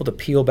really helpful to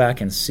peel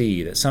back and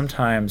see that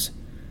sometimes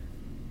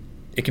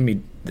it can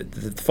be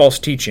the false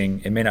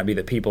teaching. It may not be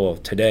that people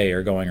today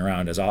are going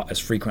around as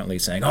frequently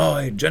saying,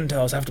 oh,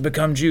 Gentiles have to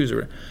become Jews.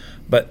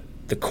 But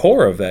the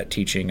core of that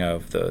teaching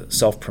of the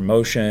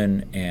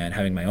self-promotion and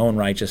having my own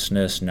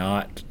righteousness,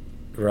 not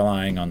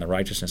relying on the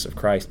righteousness of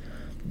Christ,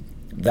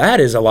 that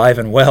is alive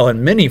and well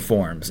in many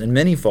forms, in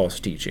many false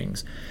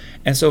teachings.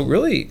 And so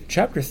really,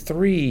 chapter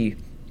 3,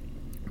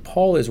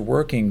 Paul is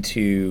working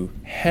to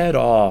head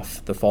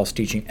off the false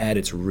teaching at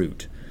its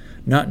root,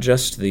 not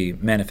just the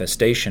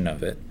manifestation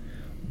of it,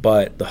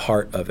 but the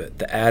heart of it,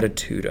 the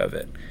attitude of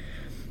it.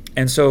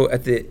 And so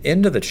at the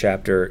end of the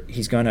chapter,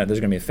 there's going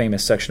to be a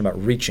famous section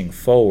about reaching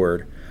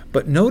forward.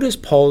 But notice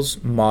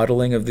Paul's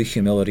modeling of the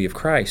humility of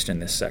Christ in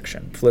this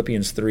section.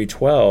 Philippians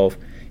 3:12,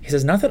 he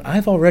says, not that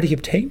I've already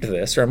obtained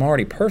this or I'm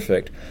already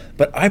perfect,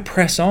 but I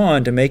press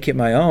on to make it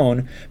my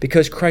own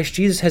because Christ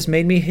Jesus has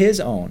made me his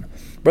own.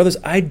 Brothers,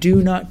 I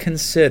do not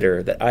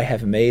consider that I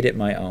have made it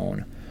my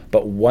own.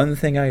 But one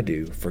thing I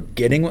do,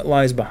 forgetting what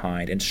lies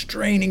behind and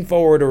straining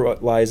forward to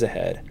what lies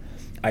ahead,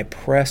 I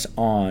press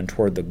on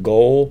toward the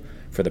goal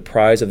for the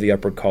prize of the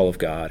upward call of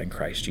God in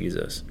Christ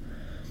Jesus.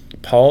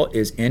 Paul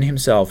is in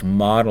himself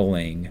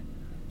modeling,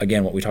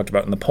 again, what we talked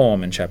about in the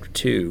poem in chapter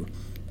 2,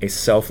 a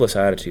selfless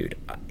attitude.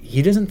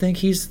 He doesn't think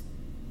he's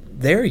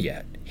there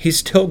yet. He's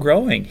still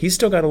growing. He's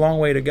still got a long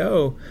way to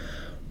go,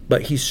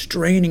 but he's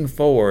straining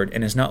forward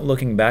and is not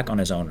looking back on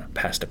his own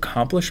past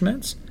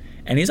accomplishments.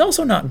 And he's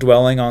also not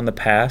dwelling on the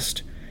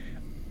past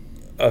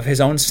of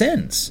his own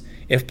sins.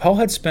 If Paul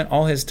had spent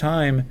all his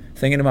time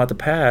thinking about the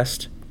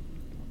past,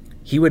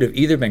 he would have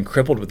either been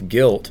crippled with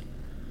guilt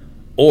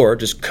or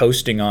just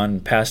coasting on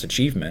past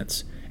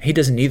achievements. He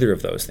does neither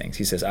of those things.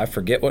 He says, I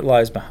forget what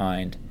lies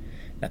behind.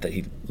 Not that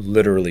he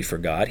literally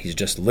forgot. He's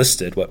just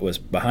listed what was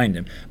behind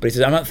him. But he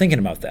says, I'm not thinking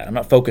about that. I'm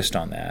not focused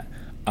on that.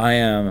 I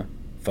am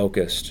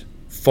focused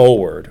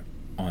forward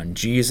on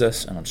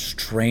Jesus, and I'm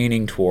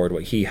straining toward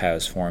what he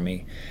has for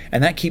me.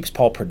 And that keeps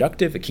Paul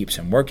productive. It keeps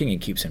him working.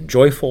 It keeps him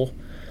joyful.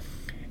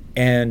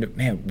 And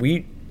man,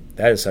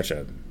 that is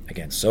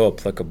so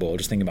applicable.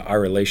 Just thinking about our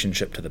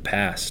relationship to the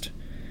past,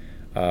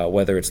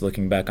 whether it's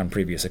looking back on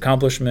previous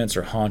accomplishments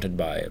or haunted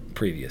by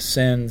previous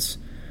sins.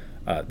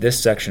 This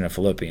section of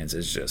Philippians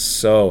is just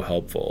so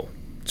helpful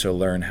to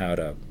learn how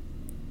to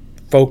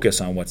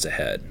focus on what's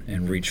ahead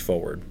and reach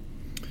forward.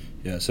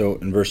 Yeah, so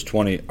in verse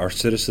 20, our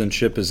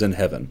citizenship is in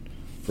heaven,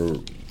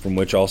 from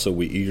which also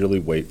we eagerly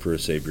wait for a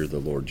Savior, the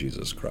Lord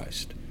Jesus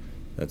Christ.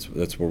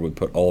 That's where we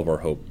put all of our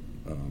hope,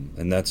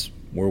 and that's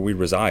where we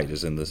reside,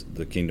 is in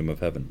the kingdom of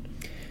heaven.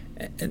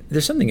 And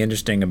there's something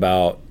interesting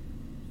about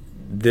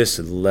this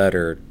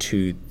letter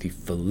to the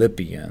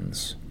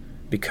Philippians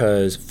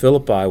because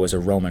Philippi was a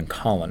Roman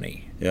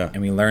colony. Yeah.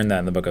 And we learned that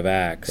in the book of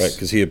Acts. Right,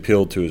 because he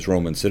appealed to his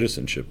Roman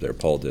citizenship there,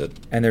 Paul did.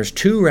 And there's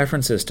two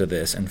references to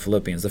this in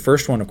Philippians. The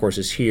first one, of course,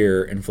 is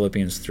here in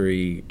Philippians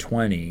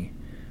 3:20.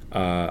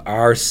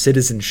 Our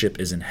citizenship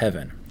is in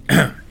heaven.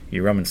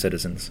 You Roman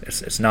citizens.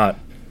 It's not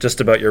just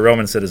about your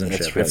Roman citizenship.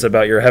 That's right. It's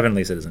about your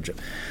heavenly citizenship.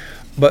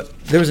 But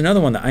there was another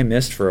one that I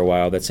missed for a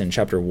while that's in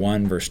chapter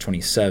 1, verse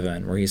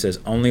 27, where he says,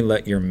 only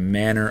let your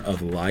manner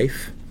of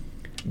life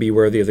be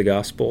worthy of the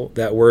gospel.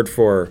 That word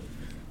for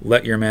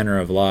let your manner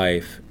of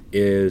life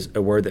is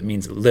a word that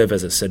means live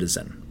as a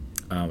citizen,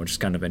 which is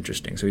kind of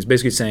interesting. So he's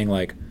basically saying,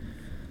 like,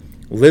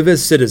 live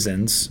as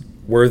citizens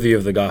worthy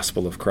of the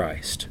gospel of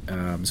Christ.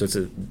 So it's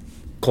a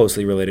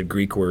closely related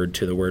Greek word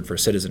to the word for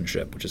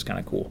citizenship, which is kind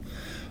of cool.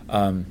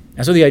 And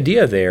so the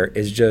idea there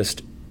is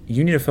just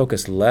you need to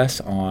focus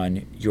less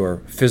on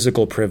your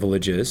physical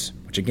privileges,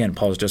 which again,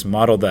 Paul's just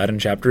modeled that in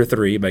chapter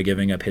 3 by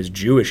giving up his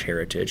Jewish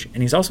heritage.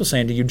 And he's also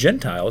saying to you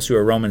Gentiles who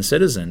are Roman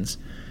citizens,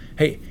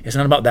 hey, it's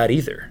not about that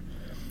either.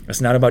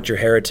 It's not about your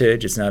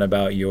heritage. It's not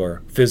about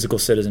your physical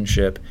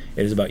citizenship.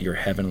 It is about your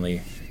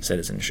heavenly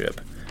citizenship.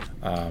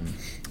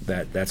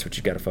 That's what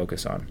you've got to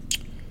focus on.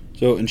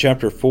 So in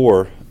chapter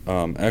 4,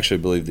 I actually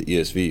believe the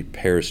ESV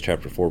pairs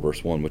chapter 4,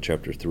 verse 1 with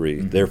chapter 3.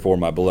 Mm-hmm. Therefore,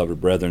 my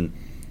beloved brethren,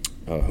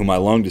 whom I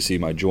long to see,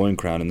 my joy and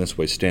crown, in this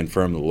way stand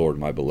firm in the Lord,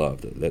 my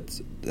beloved.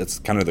 That's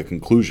kind of the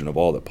conclusion of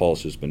all that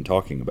Paul's just been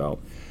talking about.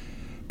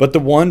 But the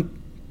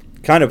one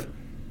kind of,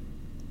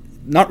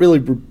 not really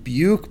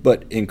rebuke,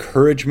 but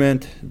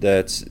encouragement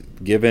that's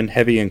given,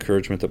 heavy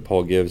encouragement that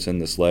Paul gives in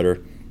this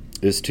letter,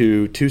 is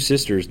to two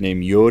sisters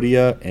named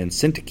Euodia and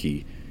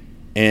Syntyche,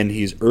 and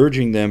he's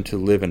urging them to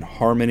live in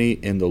harmony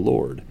in the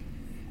Lord.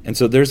 And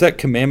so there's that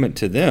commandment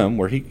to them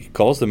where he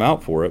calls them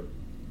out for it.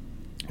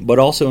 But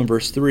also in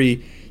verse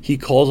 3, he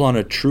calls on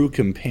a true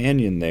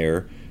companion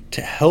there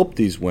to help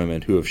these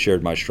women who have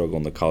shared my struggle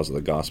in the cause of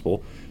the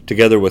gospel,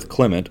 together with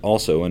Clement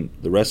also and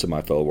the rest of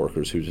my fellow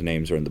workers whose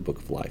names are in the book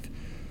of life.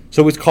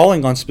 So he's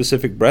calling on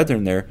specific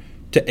brethren there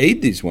to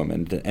aid these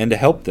women and to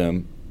help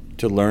them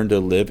to learn to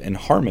live in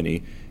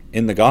harmony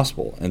in the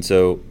gospel. And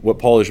so what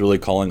Paul is really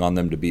calling on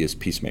them to be is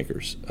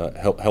peacemakers.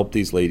 Help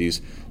these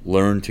ladies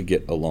learn to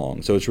get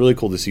along. So it's really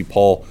cool to see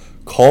Paul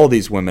call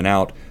these women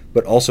out,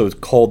 but also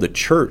call the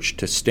church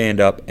to stand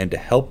up and to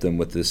help them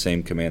with the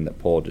same command that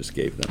Paul just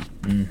gave them.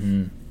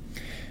 Mm-hmm.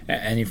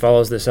 And he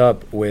follows this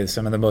up with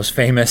some of the most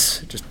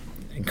famous, just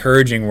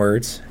encouraging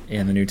words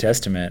in the New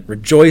Testament.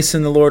 Rejoice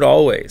in the Lord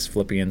always,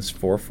 Philippians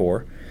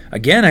 4:4.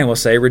 Again, I will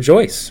say,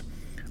 rejoice.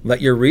 Let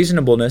your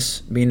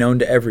reasonableness be known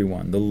to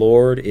everyone. The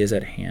Lord is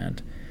at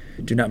hand.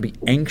 Do not be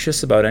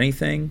anxious about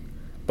anything,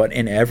 but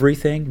in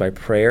everything, by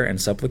prayer and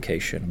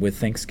supplication, with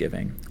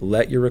thanksgiving,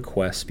 let your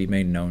requests be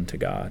made known to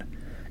God.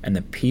 And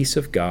the peace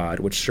of God,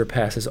 which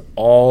surpasses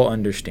all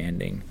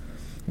understanding,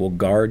 will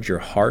guard your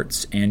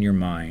hearts and your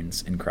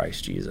minds in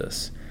Christ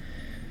Jesus.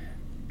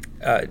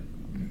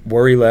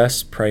 Worry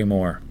less, pray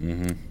more.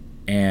 Mm-hmm.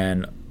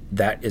 And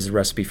that is a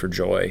recipe for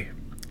joy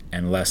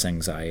and less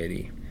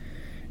anxiety.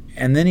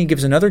 And then he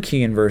gives another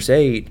key in verse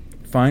 8.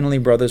 Finally,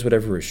 brothers,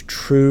 whatever is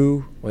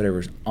true, whatever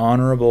is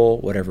honorable,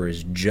 whatever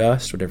is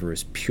just, whatever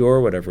is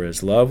pure, whatever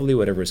is lovely,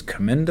 whatever is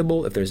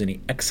commendable, if there's any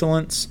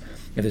excellence,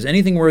 if there's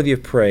anything worthy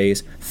of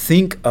praise,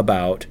 think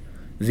about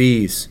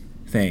these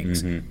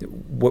things.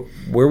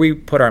 Mm-hmm. Where we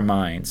put our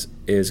minds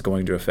is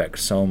going to affect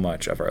so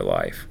much of our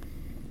life.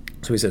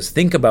 So he says,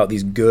 think about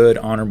these good,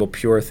 honorable,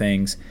 pure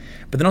things.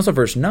 But then also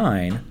verse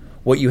 9,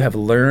 what you have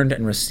learned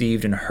and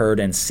received and heard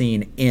and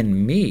seen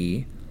in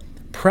me,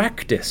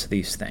 practice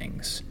these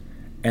things,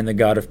 and the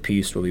God of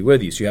peace will be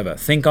with you. So you have a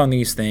think on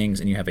these things,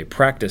 and you have a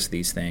practice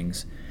these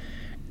things.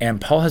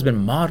 And Paul has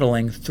been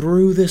modeling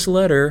through this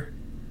letter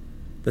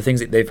the things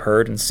that they've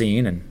heard and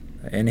seen and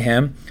in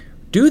him.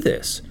 Do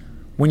this.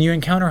 When you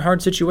encounter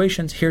hard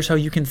situations, here's how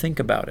you can think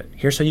about it.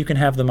 Here's how you can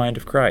have the mind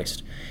of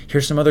Christ.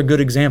 Here's some other good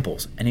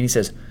examples. And he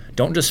says,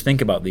 don't just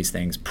think about these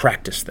things,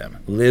 practice them,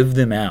 live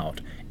them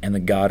out, and the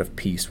God of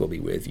peace will be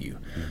with you.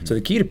 Mm-hmm. So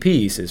the key to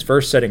peace is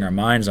first setting our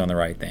minds on the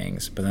right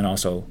things, but then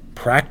also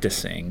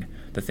practicing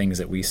the things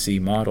that we see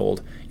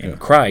modeled in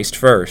Christ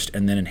first,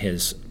 and then in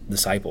his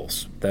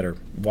disciples that are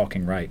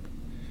walking right.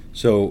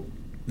 So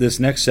this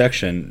next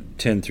section,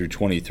 10 through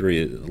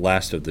 23,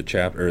 last of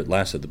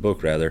the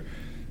book,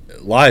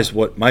 lies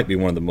what might be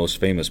one of the most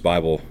famous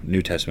Bible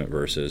New Testament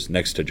verses,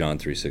 next to John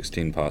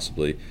 3:16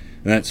 possibly,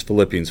 and that's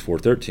Philippians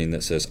 4:13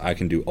 that says, I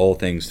can do all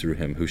things through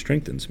him who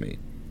strengthens me.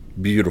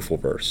 Beautiful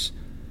verse.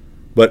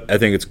 But I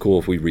think it's cool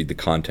if we read the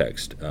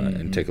context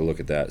and take a look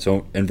at that.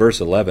 So in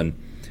verse 11,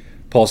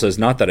 Paul says,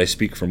 not that I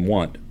speak from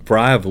want, for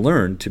I have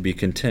learned to be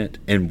content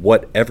in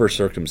whatever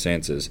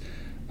circumstances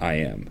I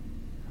am.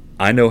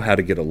 I know how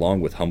to get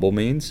along with humble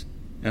means,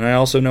 and I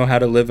also know how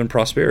to live in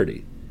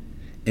prosperity.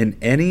 In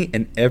any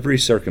and every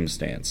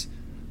circumstance,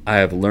 I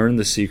have learned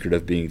the secret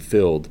of being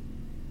filled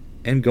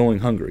and going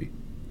hungry,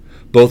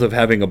 both of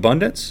having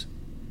abundance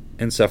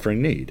and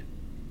suffering need.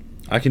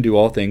 I can do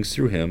all things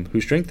through him who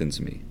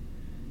strengthens me.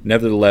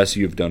 Nevertheless,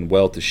 you have done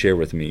well to share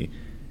with me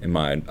in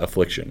my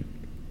affliction.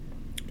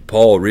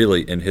 Paul,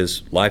 really, in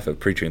his life of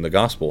preaching the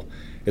gospel,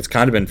 it's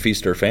kind of been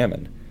feast or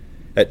famine.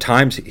 At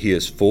times, he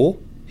is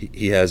full.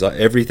 He has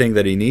everything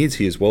that he needs.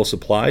 He is well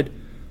supplied.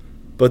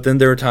 But then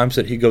there are times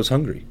that he goes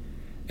hungry.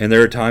 And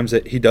there are times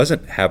that he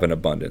doesn't have an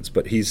abundance,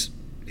 but he's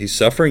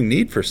suffering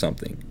need for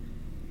something.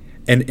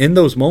 And in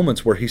those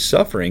moments where he's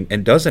suffering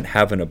and doesn't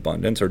have an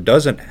abundance or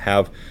doesn't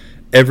have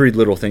every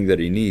little thing that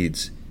he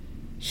needs,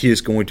 he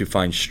is going to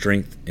find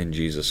strength in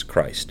Jesus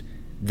Christ.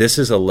 This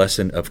is a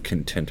lesson of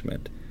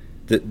contentment.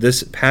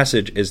 This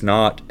passage is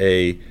not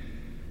a,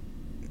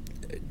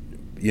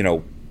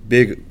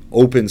 big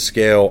open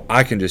scale,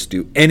 I can just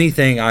do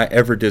anything I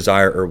ever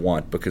desire or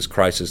want because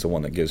Christ is the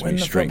one that gives me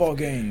strength. Win the football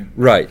game.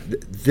 Right.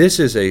 This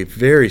is a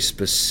very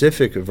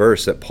specific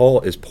verse that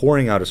Paul is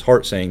pouring out his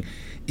heart saying,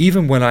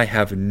 even when I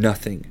have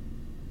nothing,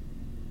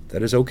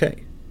 that is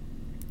okay.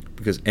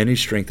 Because any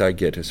strength I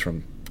get is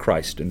from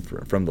Christ and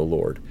from the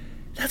Lord.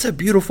 That's a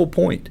beautiful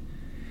point.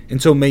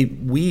 And so may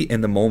we,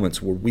 in the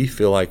moments where we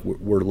feel like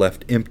we're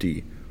left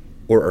empty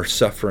or are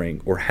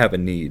suffering or have a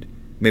need,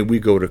 may we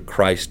go to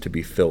Christ to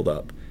be filled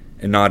up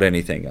and not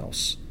anything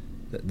else.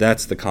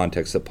 That's the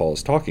context that Paul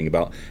is talking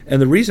about.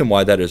 And the reason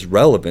why that is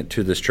relevant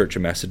to this church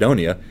in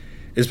Macedonia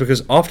is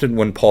because often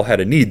when Paul had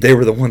a need, they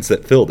were the ones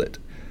that filled it.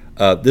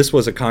 This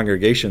was a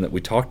congregation that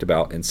we talked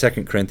about in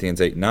 2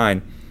 Corinthians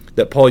 8:9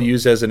 that Paul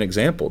used as an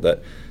example,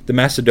 that the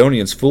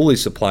Macedonians fully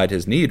supplied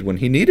his need when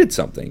he needed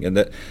something, and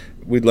that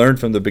we learned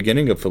from the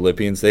beginning of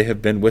Philippians they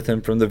have been with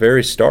him from the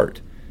very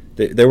start.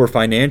 They were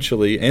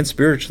financially and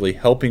spiritually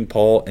helping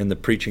Paul in the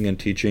preaching and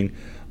teaching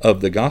of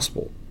the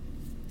gospel.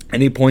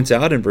 And he points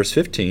out in verse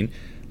 15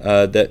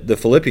 that the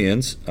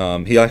Philippians,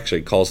 he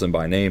actually calls them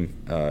by name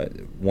I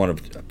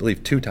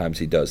believe 2 times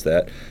he does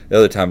that. The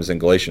other time is in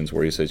Galatians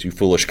where he says, you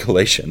foolish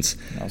Galatians.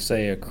 I'll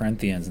say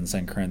Corinthians and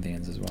 2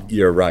 Corinthians as well.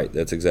 You're right.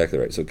 That's exactly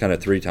right. So kind of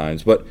 3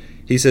 times. But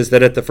he says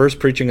that at the first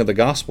preaching of the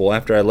gospel,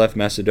 after I left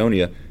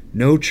Macedonia,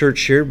 no church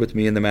shared with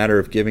me in the matter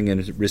of giving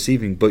and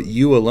receiving, but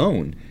you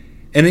alone.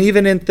 And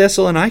even in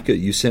Thessalonica,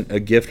 you sent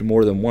a gift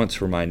more than once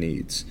for my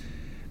needs.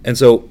 And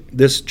so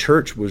this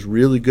church was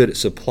really good at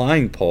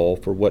supplying Paul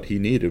for what he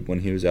needed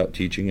when he was out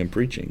teaching and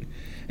preaching.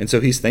 And so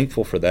he's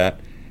thankful for that.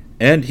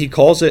 And he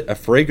calls it a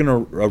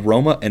fragrant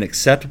aroma, an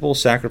acceptable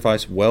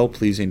sacrifice,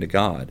 well-pleasing to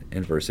God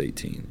in verse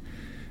 18.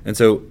 And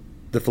so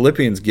the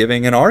Philippians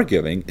giving and our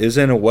giving is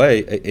in a way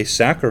a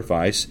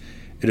sacrifice.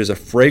 It is a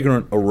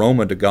fragrant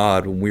aroma to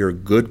God when we are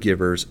good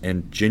givers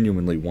and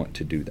genuinely want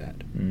to do that.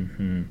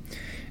 Mm-hmm.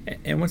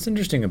 And what's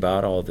interesting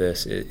about all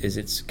this is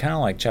it's kind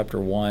of like chapter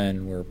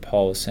 1 where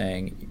Paul is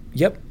saying,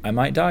 yep, I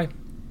might die,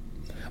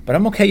 but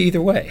I'm okay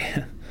either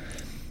way.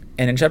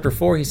 And in chapter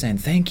 4, he's saying,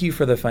 thank you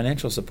for the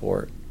financial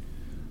support,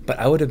 but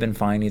I would have been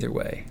fine either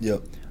way.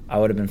 Yep. I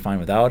would have been fine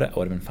without it. I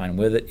would have been fine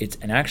with it.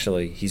 And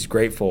actually, he's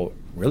grateful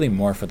really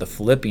more for the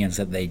Philippians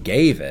that they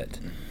gave it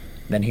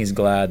than he's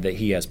glad that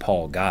he, as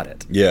Paul, got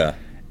it. Yeah.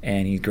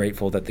 And he's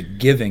grateful that the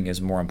giving is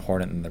more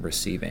important than the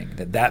receiving,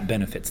 that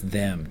benefits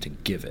them to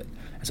give it.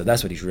 And so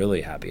that's what he's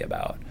really happy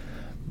about.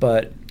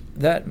 But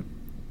that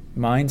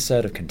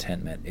mindset of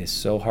contentment is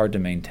so hard to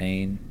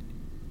maintain,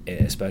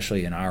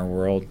 especially in our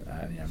world.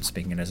 I'm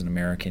speaking as an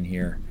American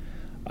here.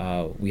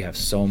 We have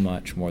so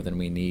much more than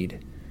we need.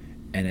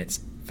 And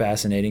it's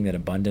fascinating that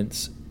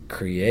abundance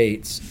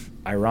creates,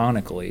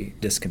 ironically,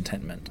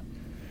 discontentment.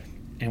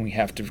 And we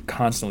have to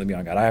constantly be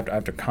on guard. I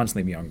have to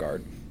constantly be on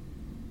guard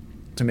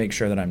to make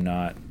sure that I'm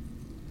not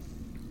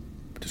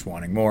just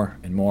wanting more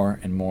and more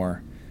and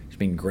more. Just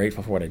being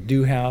grateful for what I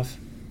do have,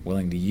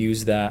 willing to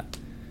use that.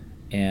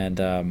 And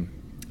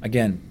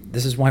again,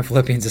 this is why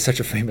Philippians is such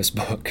a famous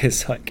book.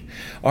 It's like,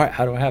 all right,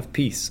 how do I have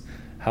peace?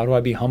 How do I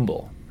be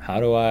humble?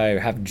 How do I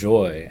have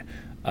joy?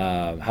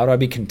 How do I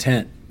be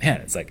content?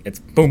 Man, it's like, it's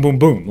boom, boom,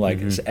 boom. Like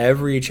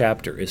every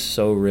chapter is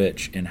so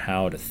rich in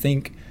how to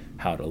think,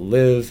 how to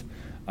live,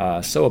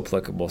 so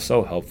applicable,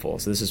 so helpful.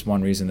 So this is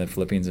one reason that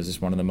Philippians is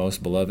just one of the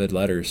most beloved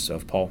letters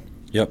of Paul.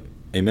 Yep.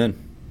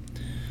 Amen.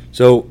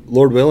 So,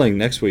 Lord willing,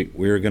 next week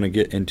we are going to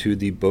get into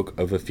the book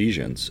of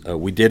Ephesians.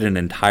 We did an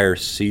entire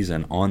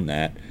season on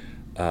that.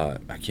 I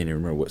can't even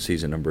remember what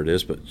season number it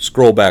is, but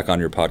scroll back on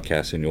your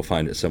podcast and you'll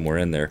find it somewhere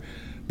in there.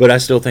 But I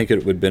still think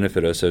it would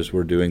benefit us as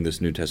we're doing this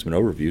New Testament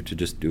overview to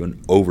just do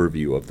an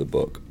overview of the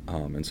book.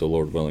 And so,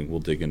 Lord willing, we'll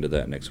dig into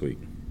that next week.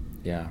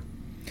 Yeah.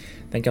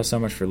 Thank y'all so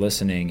much for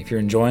listening. If you're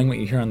enjoying what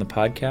you hear on the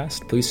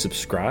podcast, please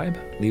subscribe.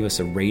 Leave us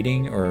a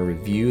rating or a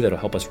review that'll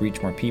help us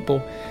reach more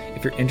people.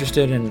 If you're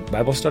interested in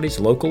Bible studies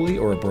locally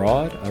or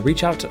abroad,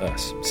 reach out to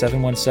us,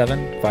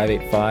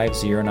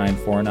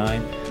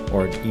 717-585-0949,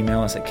 or email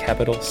us at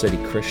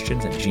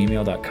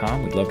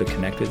capitalcitychristians@gmail.com. We'd love to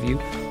connect with you.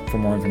 For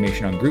more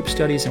information on group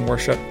studies and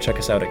worship, check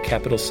us out at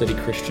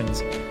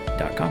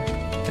capitalcitychristians.com.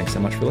 Thanks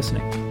so much for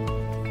listening.